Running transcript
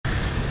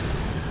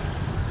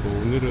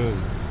오늘은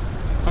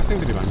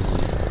학생들이 많이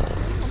보네요.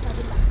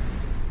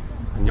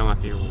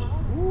 안녕하세요.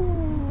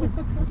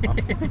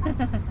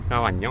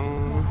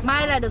 안녕.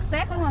 Mai là được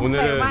xét đúng không?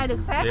 Mai được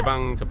오늘은 xét.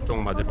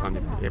 예방접종 맞으러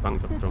갑니다.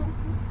 예방접종.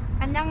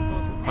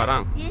 안녕.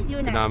 조카랑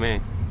유 그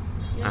다음에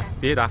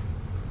얘다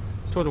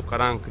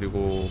초조카랑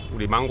그리고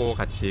우리 망고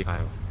같이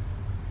가요.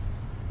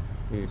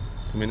 여기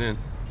보면은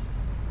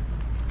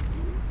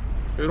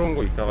새로운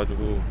거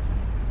있어가지고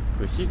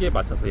그 시기에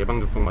맞춰서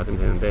예방접종 맞으면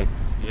되는데,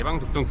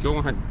 예방접종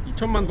비용은 한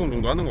 2천만 동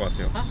정도 하는 것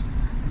같아요.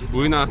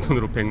 우리나라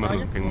돈으로 100만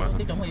원, 100만 원.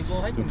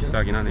 좀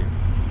비싸긴 하네요.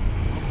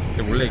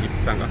 근데 원래 이게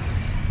비싼가?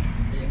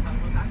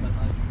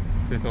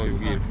 그래서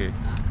여기 이렇게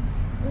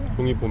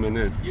종이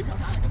보면은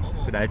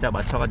그 날짜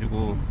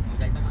맞춰가지고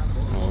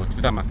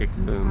주사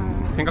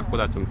맞게끔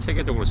생각보다 좀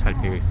체계적으로 잘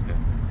되어 있어요.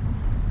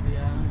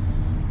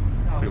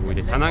 그리고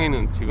이제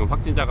다낭에는 지금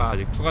확진자가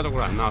아직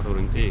추가적으로 안 나와서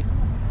그런지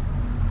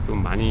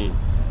좀 많이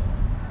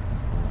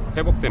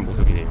회복된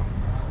모습이네요.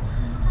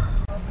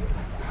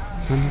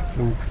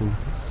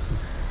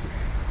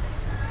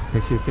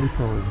 백신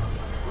센터.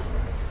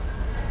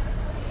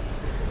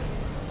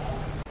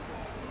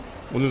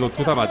 오늘 너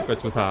주사 맞을 거야,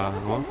 주사.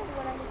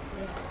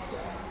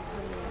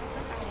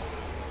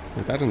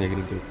 다른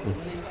얘기들도 있고.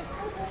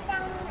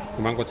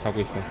 망고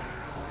자고 있어.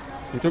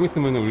 좀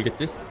있으면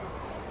울겠지?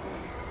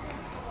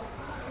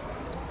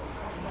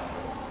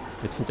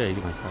 진짜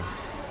얘기 많다.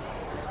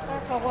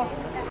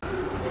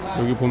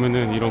 여기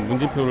보면은 이런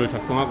문진표를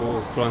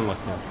작성하고 들어가는 것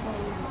같아요.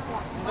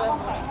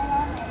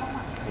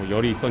 뭐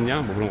열이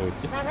있었냐? 뭐 그런 거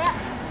있지?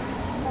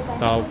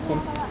 나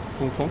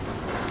통통?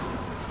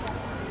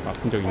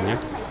 아픈 적 있냐?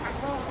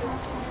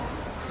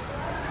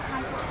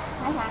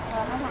 Hải Lạc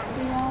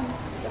đi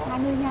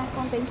 20 nha,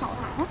 con tiêm 6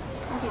 tháng á,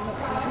 con tiêm 1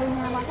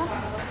 nha qua đó.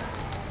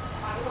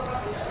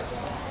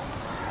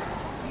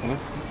 응?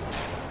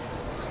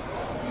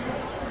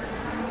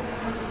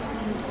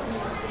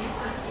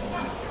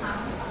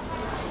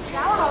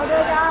 Cháu hồi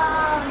đưa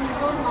cho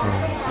con một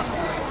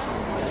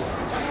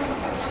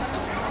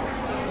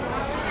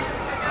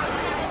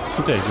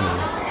진짜 얘기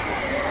많아.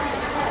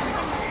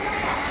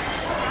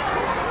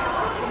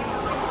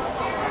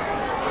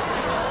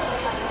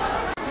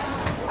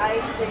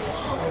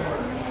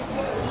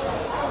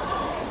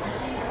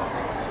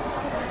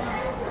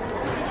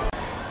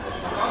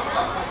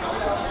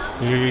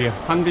 여기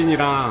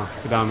한빈이랑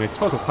그 다음에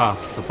처조카,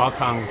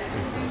 바탕.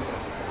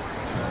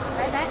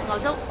 Đấy, ngồi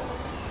xuống.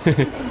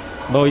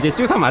 너 이제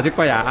주사 맞을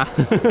거야.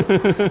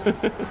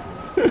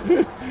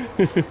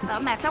 Ở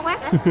mặt sáu quát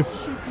đấy.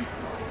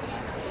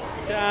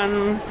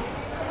 짠.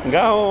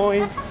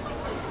 가오이.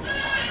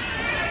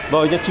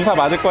 너 이제 주사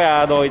맞을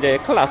거야. 너 이제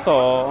큰일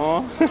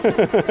났어.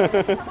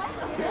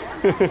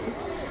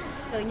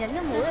 Tự nhìn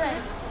cái mũi đây.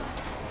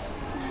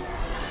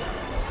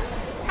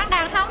 Hắn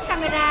đang hóng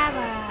camera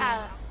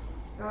mà.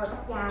 rồi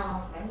bác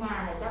chào cả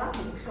nhà này, cho bác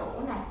biển sổ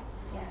này.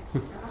 Dạ, cho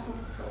bác biển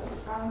sổ của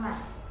con này.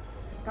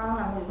 Con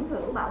là Nguyễn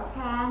Hữu Bảo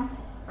Khang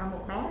và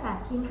một bé là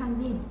Kim Thanh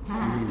Vinh.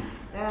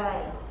 Rồi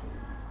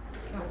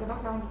cho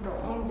bác đo nhiệt độ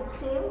em chút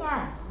xíu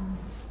nha.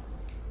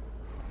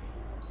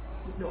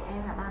 Nhiệt độ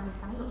em là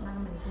 36 độ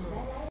 5 bình thường.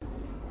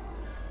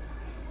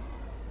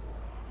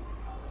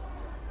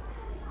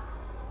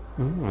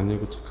 아니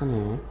이거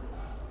착하네.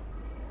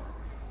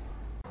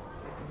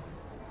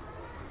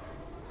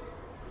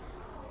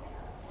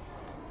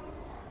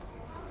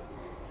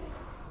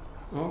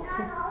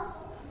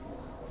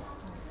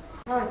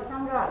 Rồi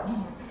xong rồi.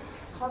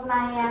 Hôm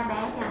nay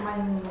bé nhà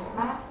mình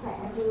bác sẽ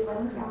tư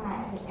vấn cho mẹ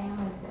thì em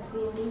mình sẽ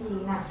tiêm cái gì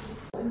nè.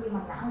 Cũng như mà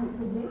não bị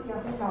thương huyết cho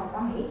cái đầu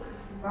con nghĩ.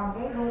 Còn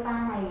cái rota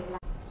này là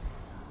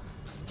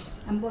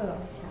Ăn bôi rồi.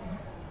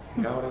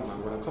 야오랑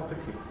망고랑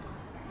커플티.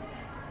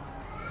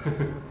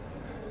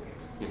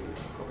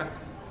 똑같아.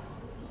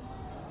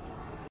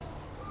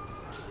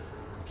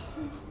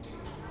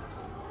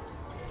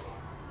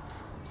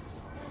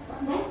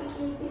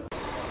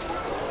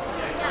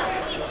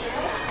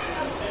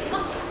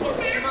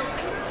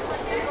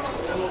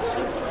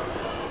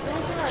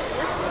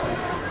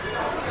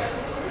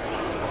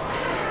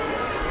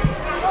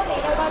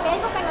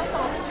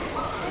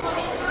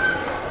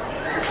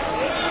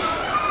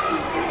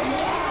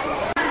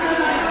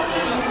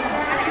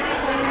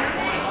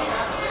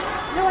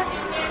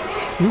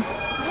 응?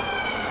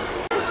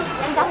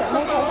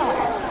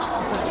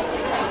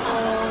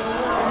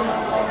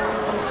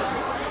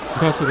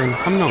 사실은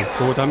한 명,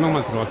 보호자 한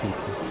명만 들어갈 수 있어.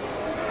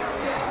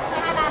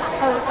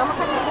 có một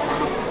khách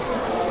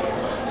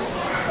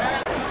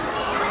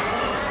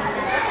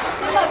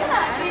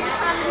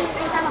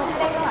sao mà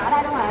đây luôn ở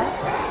đây luôn hả?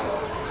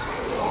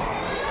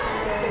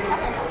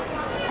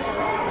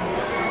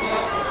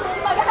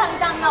 Mà cái thằng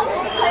Trần Ngọc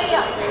cũng thi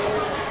à.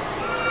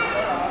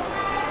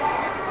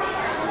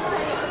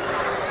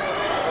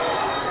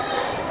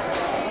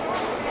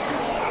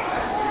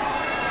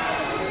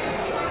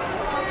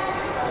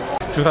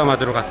 주사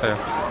맞으러 갔어요.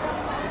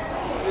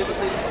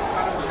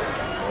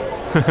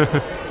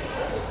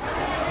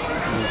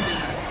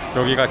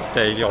 여기가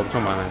진짜 애기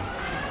엄청 많아요.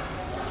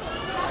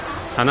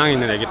 다낭에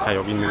있는 애기 다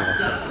여기 있는 것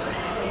같아요.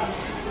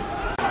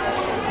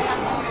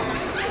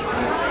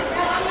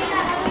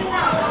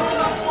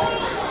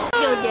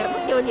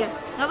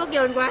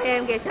 vươn qua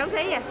em kìa, xấu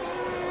xí à.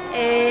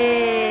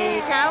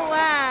 Ê, xấu quá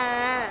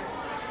à.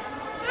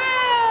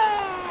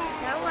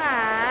 Xấu quá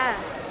à.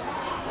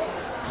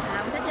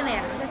 Không thích cái này,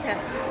 không thích thịt.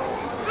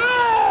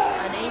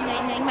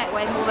 Đi mẹ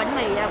quay mua bánh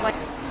mì ra quay.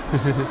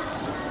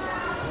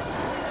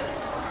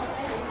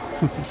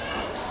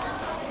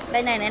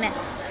 Đây này nè.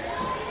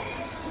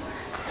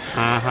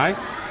 À, hai.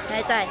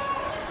 Đây tay.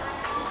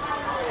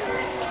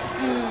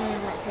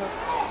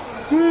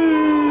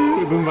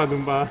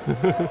 눈 봐.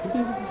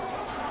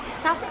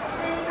 Khóc.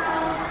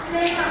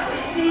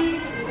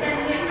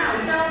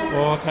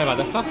 잘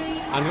맞았어?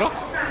 안 울어?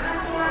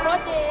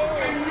 그렇지.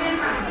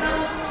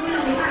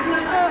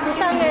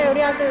 불쌍해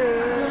우리 아들.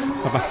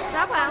 봐봐.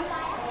 Khóc không?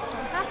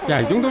 야,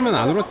 이 정도면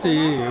안 울었지.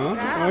 어?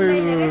 Đó, hôm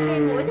nay là cái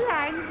tim mũi thứ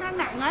hai nó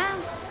nặng á.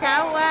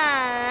 Sao quá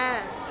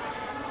à.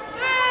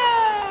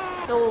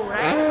 Chù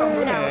đấy, còn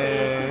bữa đầu thì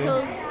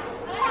xương.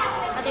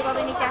 Đi qua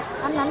bên đi cha.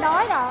 Anh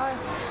đói rồi.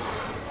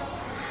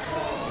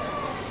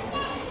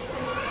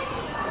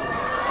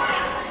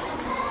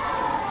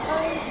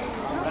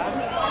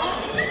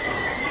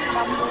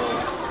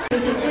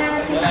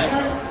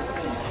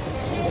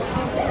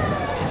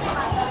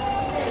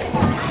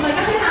 Mời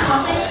các khách hàng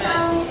có tên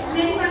sau: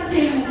 Nguyễn Văn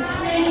Thìn,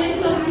 Lê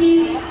Nguyễn Phương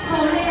Chi,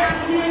 Hồ Lê An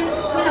Duyên.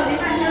 Vui lòng đến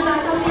bàn theo dõi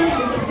sau khi để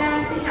kiểm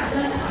tra. Xin cảm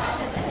ơn.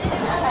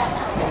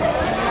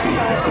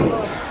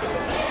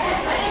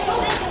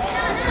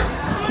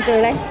 Cười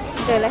lên,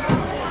 cười lên.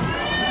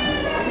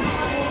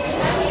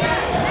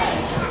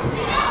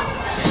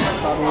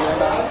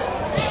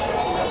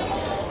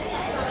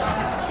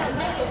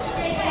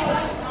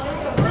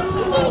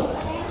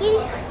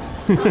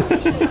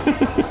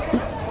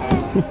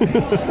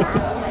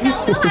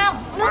 Nước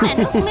không? Nước này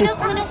nước mới nước.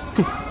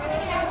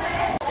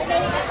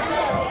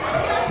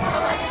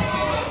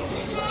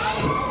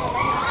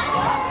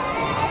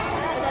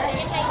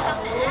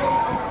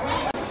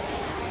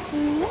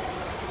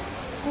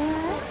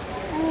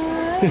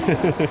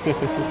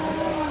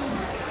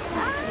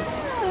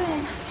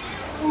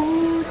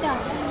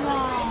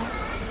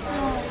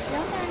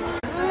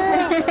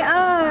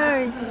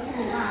 Ơi.